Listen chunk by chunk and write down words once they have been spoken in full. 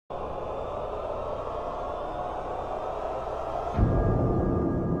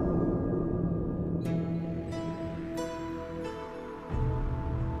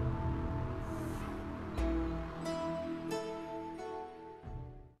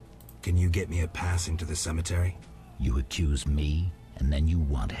Can you get me a pass into the cemetery? You accuse me, and then you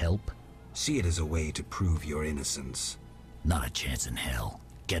want help? See it as a way to prove your innocence. Not a chance in hell.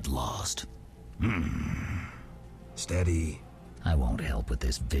 Get lost. Steady. I won't help with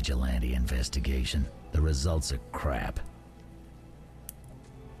this vigilante investigation. The results are crap.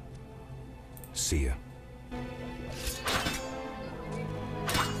 See ya.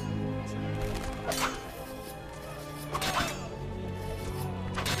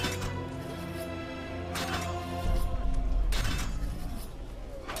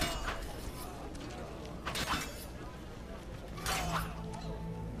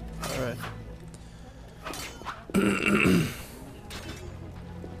 Alright. I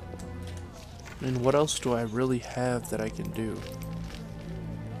mean, what else do I really have that I can do?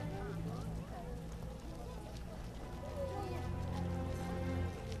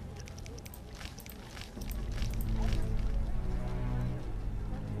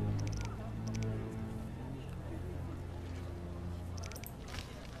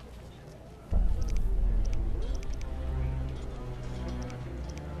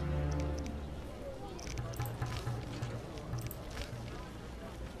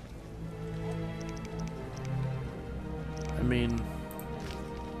 I mean,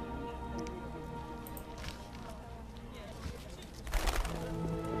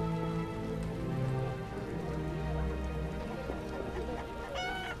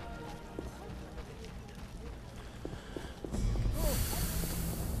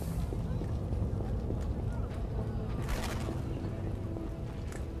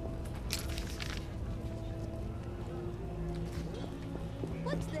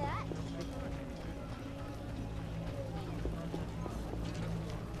 What's that?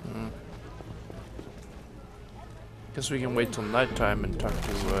 guess we can wait till nighttime and talk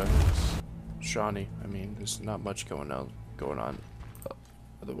to Shawnee. I mean, there's not much going on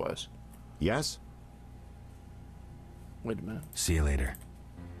otherwise. Yes? Wait a minute. See you later.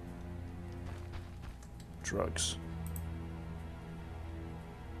 Drugs.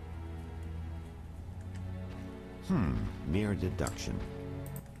 Mere deduction.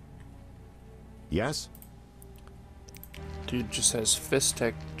 Yes? Dude just has Fish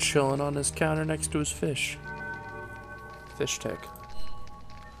Tech chilling on his counter next to his fish. Fish Tech.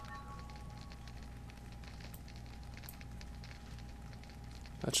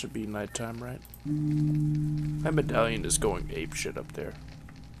 That should be nighttime, right? My medallion is going apeshit up there.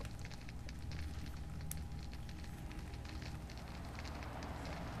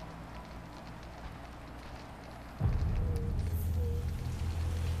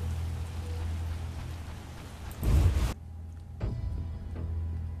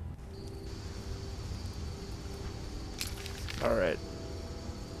 Alright.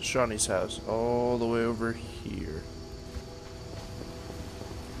 Shawnee's house, all the way over here.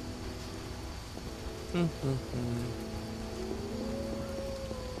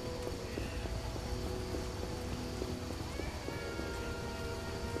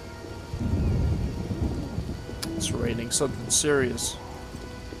 It's raining something serious.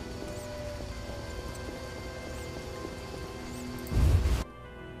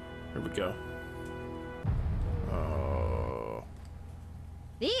 Here we go.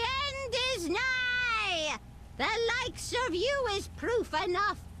 The end is nigh! The likes of you is proof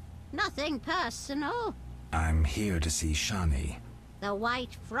enough. Nothing personal. I'm here to see Shawnee. The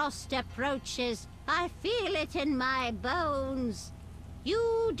white frost approaches. I feel it in my bones.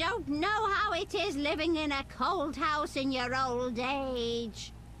 You don't know how it is living in a cold house in your old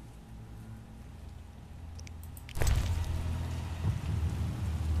age.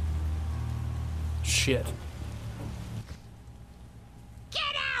 Shit.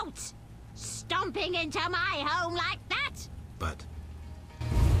 Get out! Stomping into my home like that? But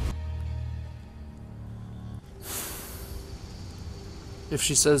If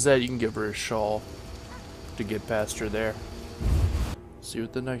she says that, you can give her a shawl to get past her there. See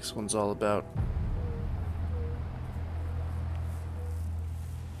what the next one's all about.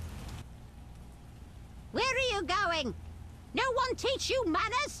 Where are you going? No one teach you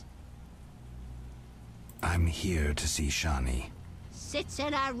manners? I'm here to see Shawnee. Sits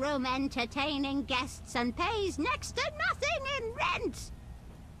in a room entertaining guests and pays next to nothing in rent.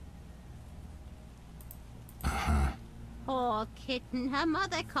 Poor kitten, her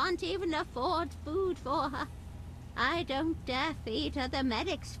mother can't even afford food for her. I don't dare feed her the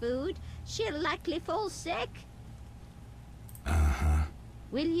medic's food. She'll likely fall sick.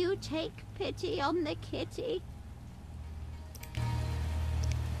 Will you take pity on the kitty?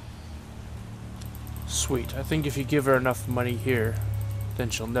 Sweet. I think if you give her enough money here, then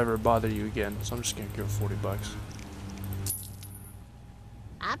she'll never bother you again. So I'm just gonna give her $40.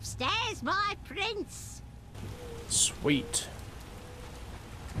 Upstairs, my prince. Sweet.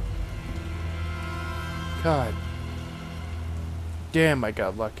 God. Damn, I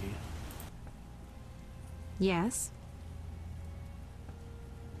got lucky. Yes?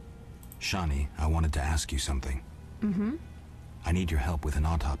 Shani, I wanted to ask you something. Mm-hmm. I need your help with an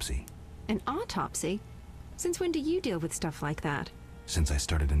autopsy. An autopsy? Since when do you deal with stuff like that? Since I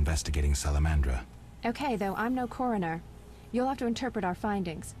started investigating Salamandra. Okay, though I'm no coroner. You'll have to interpret our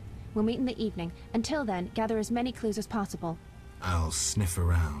findings. We'll meet in the evening. Until then, gather as many clues as possible. I'll sniff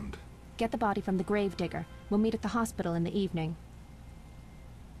around. Get the body from the gravedigger. We'll meet at the hospital in the evening.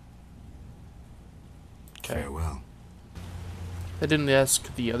 Okay. Farewell. I didn't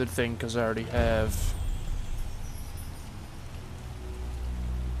ask the other thing because I already have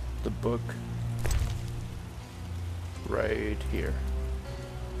the book right here.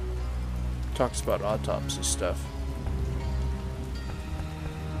 Talks about autopsy stuff.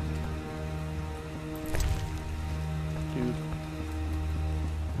 Dude.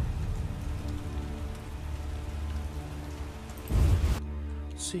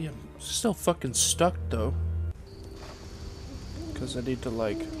 See, I'm still fucking stuck though. Because I need to,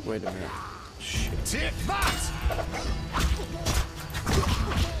 like, wait a minute. Shit. Take that!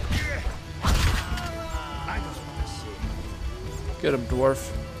 I just want to see. Get him,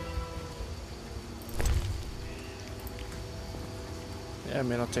 dwarf. Yeah, I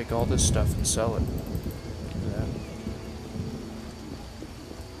mean, I'll take all this stuff and sell it. Give me that.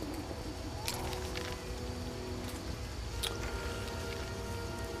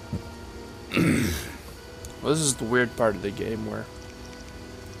 Well, this is the weird part of the game where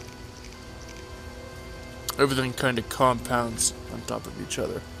everything kind of compounds on top of each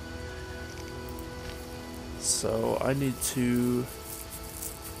other. So I need to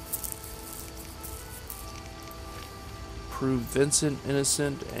prove Vincent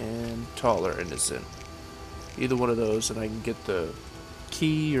innocent and Taller innocent. Either one of those, and I can get the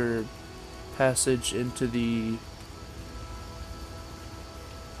key or passage into the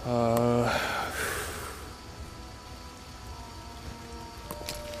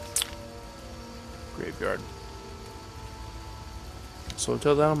graveyard. So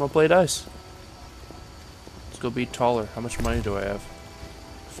until then, I'm gonna play dice. Let's go beat Taller. How much money do I have?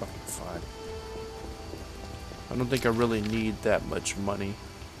 Fucking fine. I don't think I really need that much money.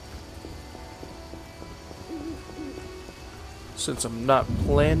 Since I'm not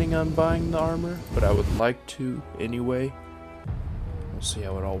planning on buying the armor, but I would like to anyway. We'll see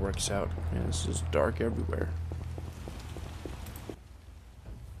how it all works out. Man, this is dark everywhere.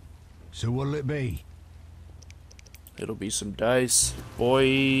 So what'll it be? It'll be some dice,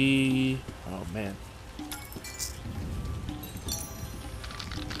 boy. Oh man.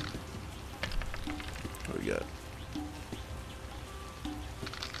 What do we got?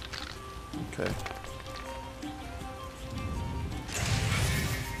 Okay.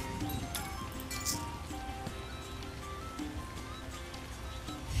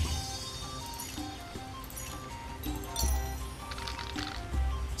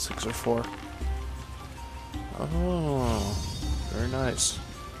 Six or four. Oh, very nice.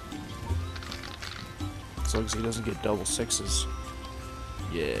 As long as he doesn't get double sixes.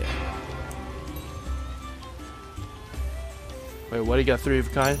 Yeah. Wait, what? He got three of a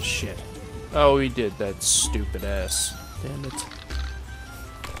kind? Shit. Oh, he did, that stupid ass. Damn it.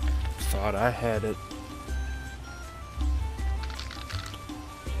 Thought I had it.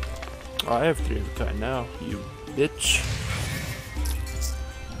 Oh, I have three of a kind now, you bitch.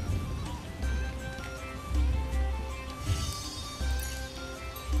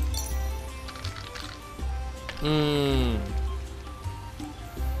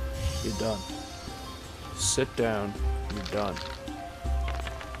 You're done. Sit down. You're done.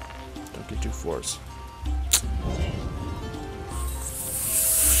 Don't get 2 4s.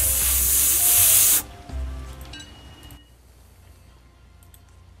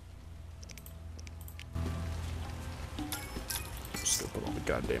 Still put all the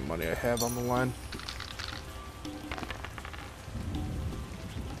goddamn money I have on the line.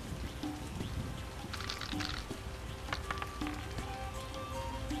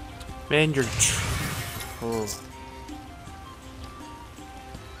 Man, you're oh.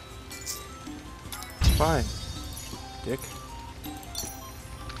 Fine, dick.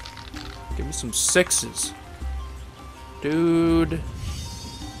 Give me some 6s. Dude.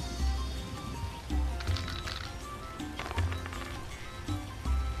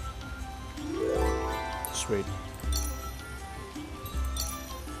 Sweet.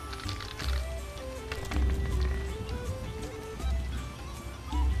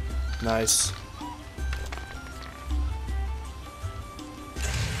 Nice.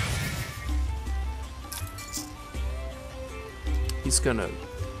 he's gonna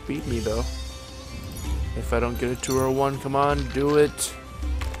beat me though. If I don't get a 2 or a 1, come on, do it.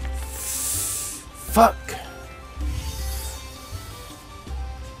 Fuck.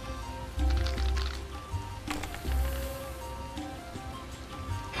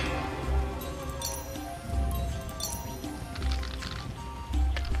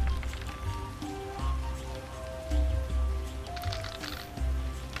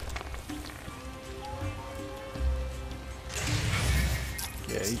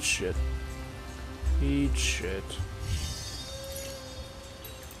 Yeah, eat shit. Eat shit.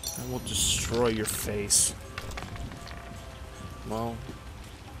 I will destroy your face. Well.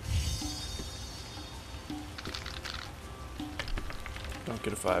 Don't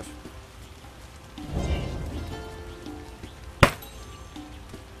get a 5.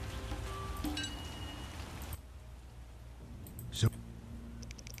 So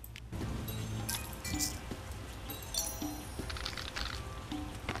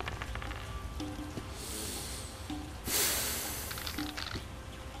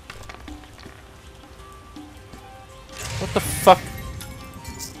What the fuck?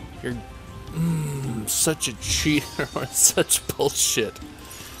 You're such a cheater or such bullshit.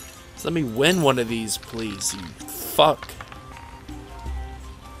 Just let me win one of these, please, you fuck.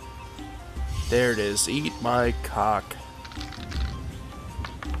 There it is. Eat my cock.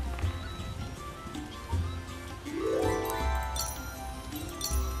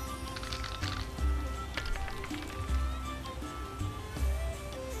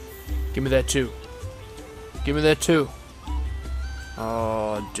 Give me that 2. Give me that 2.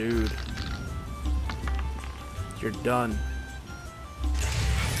 Oh, dude. You're done.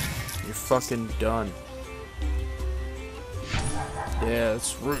 You're fucking done. Yeah,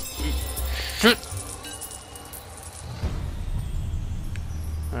 that's right. Shit!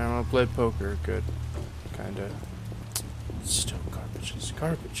 I wanna play poker. Good. Kinda. Still garbage. It's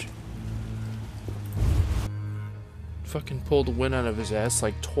garbage. Fucking pulled the wind out of his ass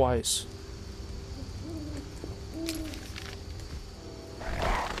like twice.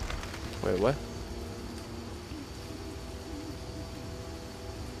 Wait, what?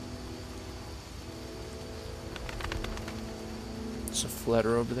 There's a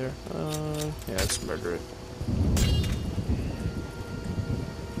flatter over there. Yeah, let's murder it.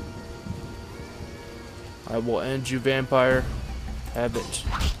 I will end you, vampire. Have it.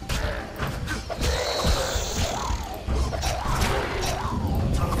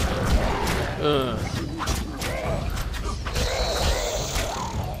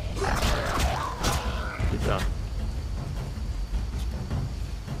 You're done.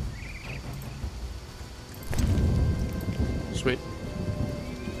 Sweet.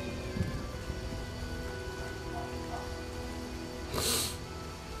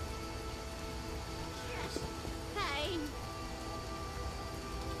 Pain.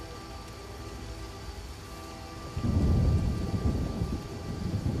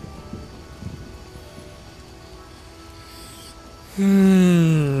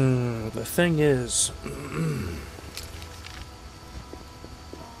 The thing is,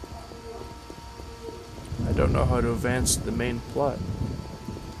 I don't know how to advance the main plot.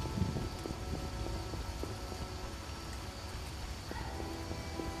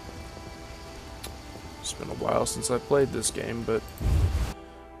 It's been a while since I played this game, but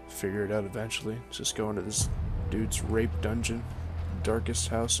figure it out eventually. Just go into this dude's rape dungeon, darkest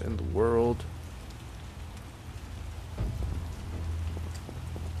house in the world.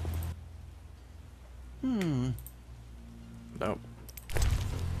 Nope.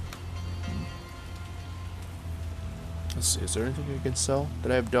 Let's see, is there anything I can sell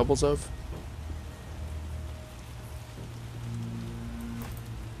that I have doubles of?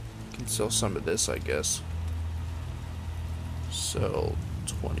 Can sell some of this, I guess. Sell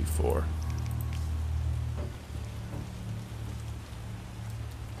 24.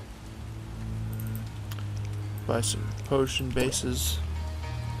 Buy some potion bases.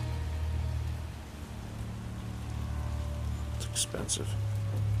 It's expensive.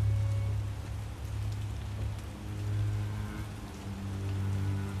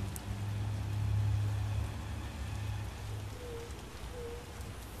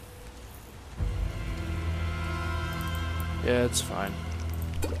 Yeah, it's fine.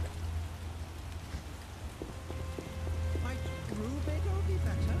 Might Rubedor be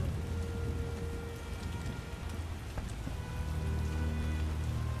better?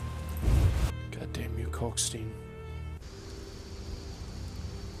 Goddamn you, Kalkstein.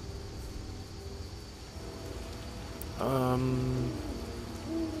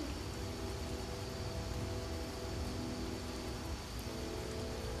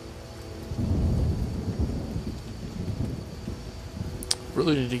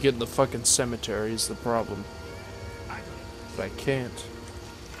 Really need to get in the fucking cemetery is the problem. But I can't.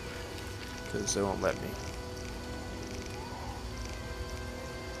 Because they won't let me.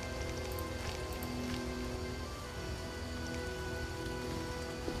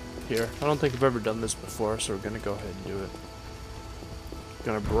 Here. I don't think I've ever done this before, so we're gonna go ahead and do it.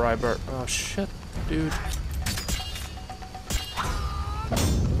 Gonna bribe our... Oh shit, dude. I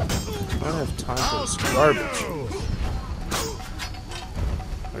don't have time for this garbage.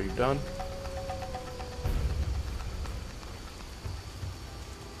 Are you done?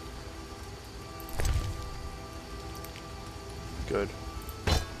 Good.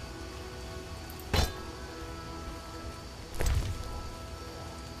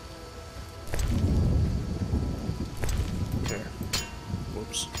 There.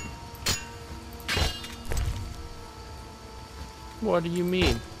 Whoops. What do you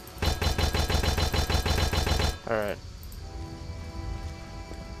mean? Alright.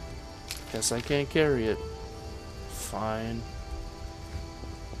 Guess I can't carry it. Fine.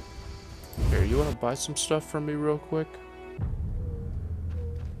 Here, you wanna buy some stuff from me real quick?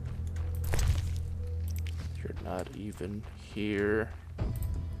 You're not even here.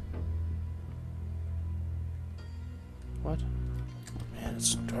 What? Man,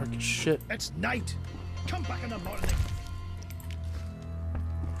 it's dark as shit. It's night. Come back in the morning.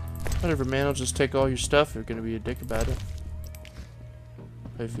 Whatever, man, I'll just take all your stuff if you're gonna be a dick about it.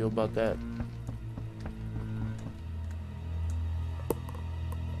 How do you feel about that?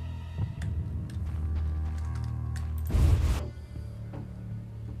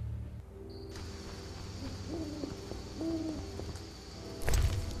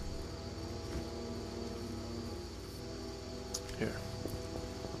 Here.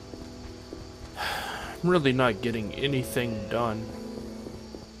 I'm really not getting anything done,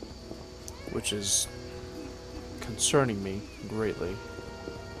 which is concerning me greatly.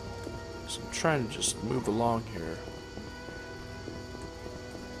 So I'm trying to just move along here.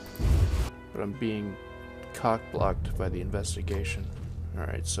 But I'm being cock-blocked by the investigation.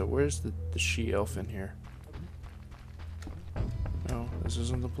 Alright, so where's the she-elf in here? No, this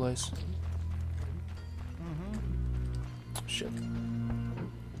isn't the place. Shit.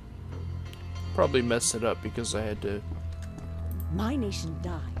 Probably messed it up because I had to My nation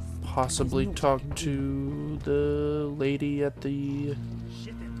dies. possibly talk to the lady at the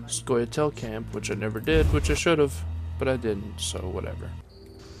Scoia'tael camp, which I never did, which I should have, but I didn't, so whatever.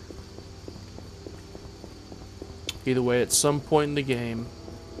 Either way, at some point in the game,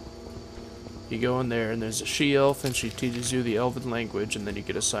 you go in there and there's a she-elf and she teaches you the elven language and then you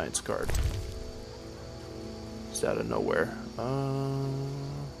get a science card. It's out of nowhere.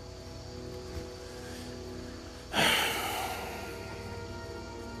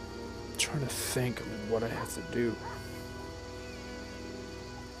 Trying to think of what I have to do.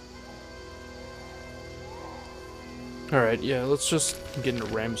 Alright, yeah, let's just get into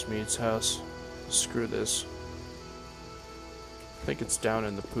Ramsmead's house. Screw this. I think it's down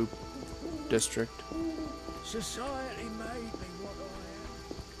in the poop district. Society made me what I am.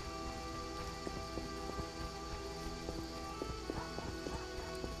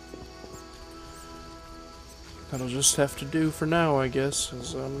 That'll just have to do for now, I guess,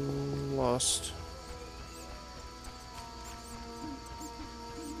 as I'm lost.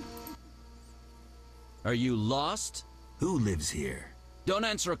 Are you lost? Who lives here? Don't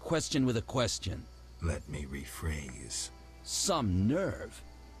answer a question with a question. Let me rephrase. Some nerve.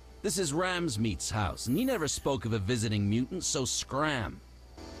 This is Ramsmead's house, and he never spoke of a visiting mutant, so scram.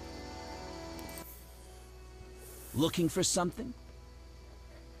 Looking for something?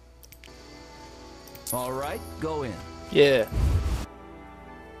 All right, go in. Yeah.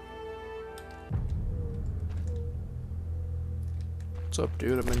 What's up,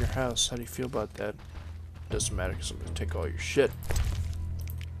 dude? I'm in your house. How do you feel about that? Doesn't matter because I'm gonna take all your shit.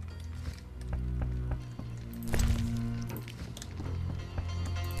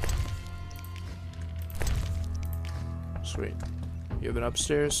 Sweet. You have an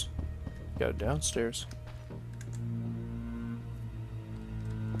upstairs? You got it downstairs.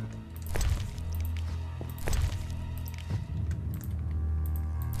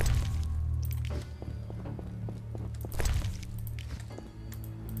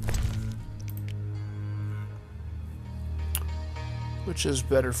 Which is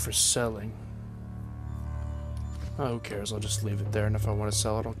better for selling? Oh, who cares? I'll just leave it there, and if I want to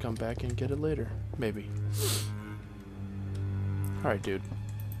sell it, I'll come back and get it later. Maybe. Alright, dude.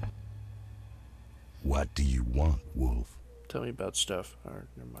 What do you want, Wolf? Tell me about stuff. Alright,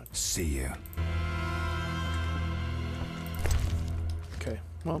 never mind. See ya. Okay,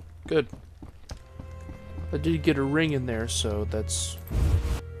 well, good. I did get a ring in there, so that's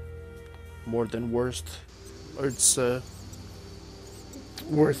more than worth, or it's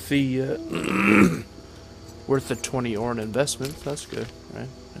worth the worth the 20 Orn investment. That's good, right?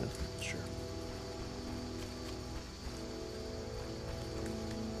 Yeah, sure.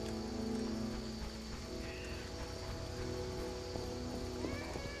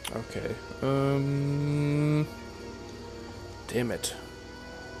 Okay. Damn it.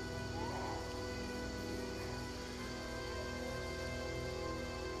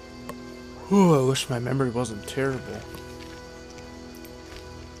 Ooh, I wish my memory wasn't terrible.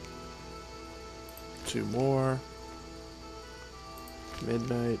 2 more.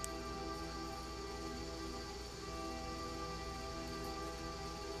 Midnight.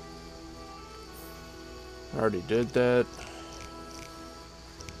 I already did that.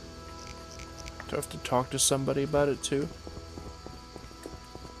 Do I have to talk to somebody about it too?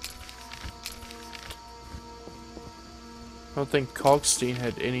 I don't think Kalkstein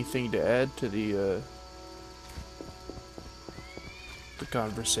had anything to add to the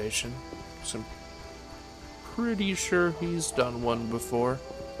conversation. So I'm pretty sure he's done one before.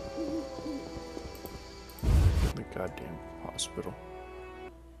 The goddamn hospital.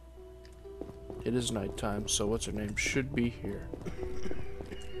 It is nighttime, so what's her name should be here.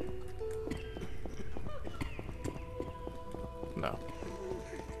 No.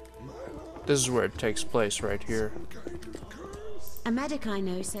 This is where it takes place, right here. A medic I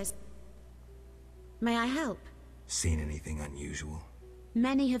know says... May I help? Seen anything unusual?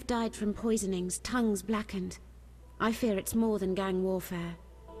 Many have died from poisonings, tongues blackened. I fear it's more than gang warfare.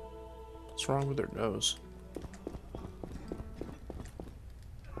 What's wrong with her nose?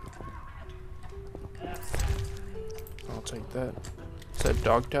 I'll take that. Is that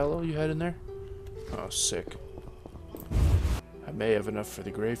dog tallow you had in there? Oh, sick. I may have enough for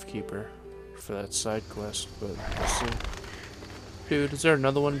the Gravekeeper for that side quest, but we'll see. Dude, is there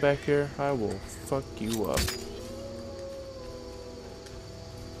another one back here? I will fuck you up.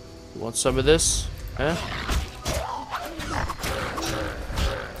 You want some of this? Huh?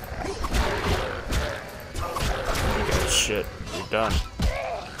 You got shit. You're done.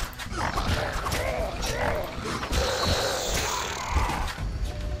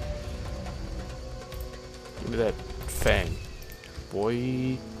 Give me that fang,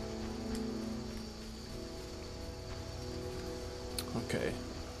 boy. Okay.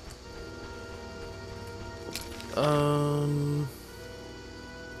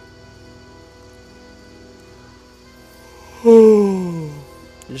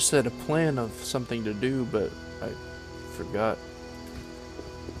 I just had a plan of something to do, but I forgot.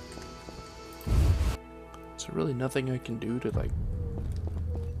 Is there really nothing I can do to, like,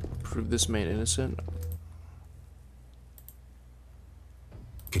 prove this man innocent?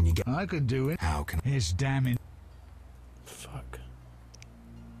 Can you get? I could do it. How can? It's damning. Fuck.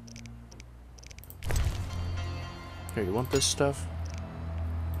 Here, you want this stuff?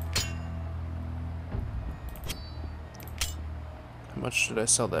 How much did I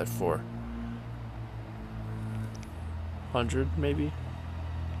sell that for? 100, maybe?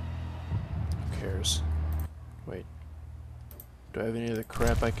 Who cares? Wait. Do I have any other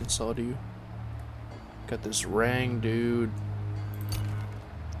crap I can sell to you? Got this Rang, dude.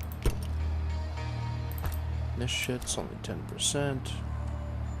 This shit's only 10%.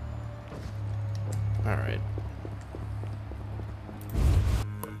 Alright.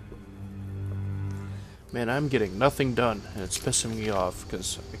 Man, I'm getting nothing done, and it's pissing me off,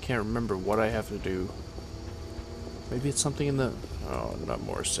 because I can't remember what I have to do. Maybe it's something in the... Oh, not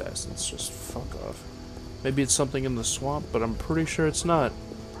more assassins, just fuck off. Maybe it's something in the swamp, but I'm pretty sure it's not.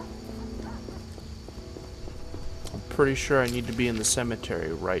 I'm pretty sure I need to be in the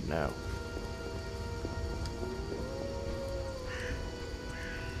cemetery right now.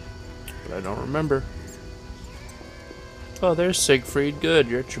 But I don't remember. Oh, there's Siegfried. Good,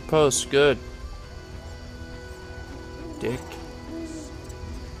 you're at your post. Good. Dick.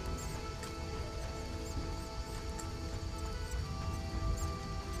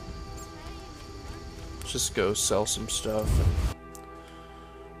 Let's just go sell some stuff and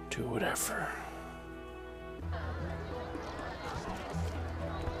do whatever.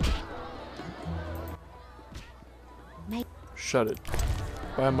 Shut it.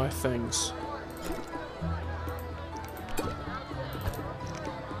 Buy my things.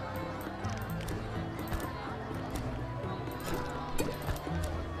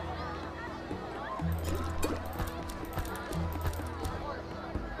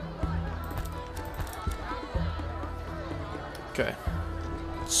 Okay.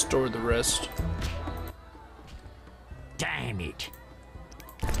 Store the rest. Damn it.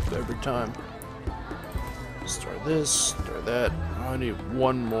 Every time. Store this, store that. Oh, I need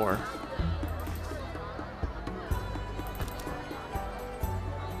one more.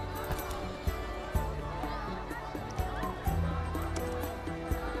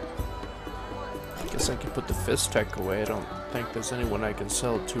 Guess I can put the fist tech away. I don't think there's anyone I can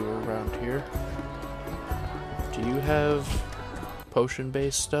sell it to around here. Do you have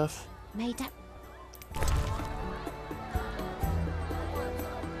potion-based stuff? Made up.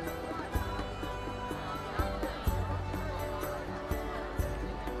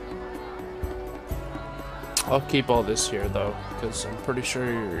 I'll keep all this here though, because I'm pretty sure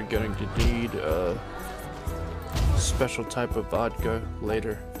you're going to need a special type of vodka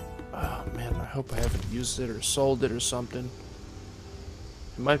later. Oh man, I hope I haven't used it or sold it or something.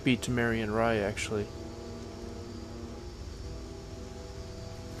 It might be Tamarian Rye actually.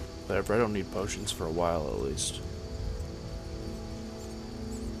 Whatever, I don't need potions for a while at least.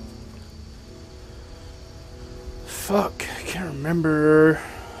 Fuck, I can't remember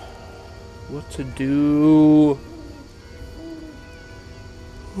what to do.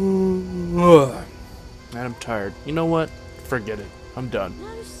 And I'm tired. You know what? Forget it. I'm done.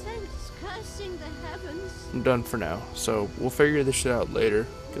 No sense cursing the heavens. I'm done for now. So we'll figure this shit out later,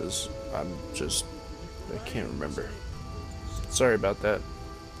 because I can't remember. Sorry about that.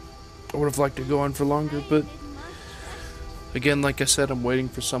 I would have liked to go on for longer, but again, like I said, I'm waiting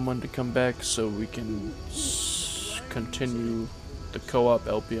for someone to come back so we can continue the co-op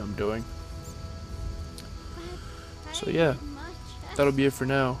LP I'm doing. So yeah, that'll be it for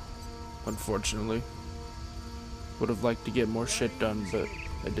now, unfortunately. Would have liked to get more shit done, but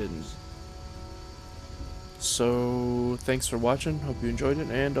I didn't. So, thanks for watching, hope you enjoyed it,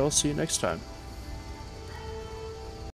 and I'll see you next time.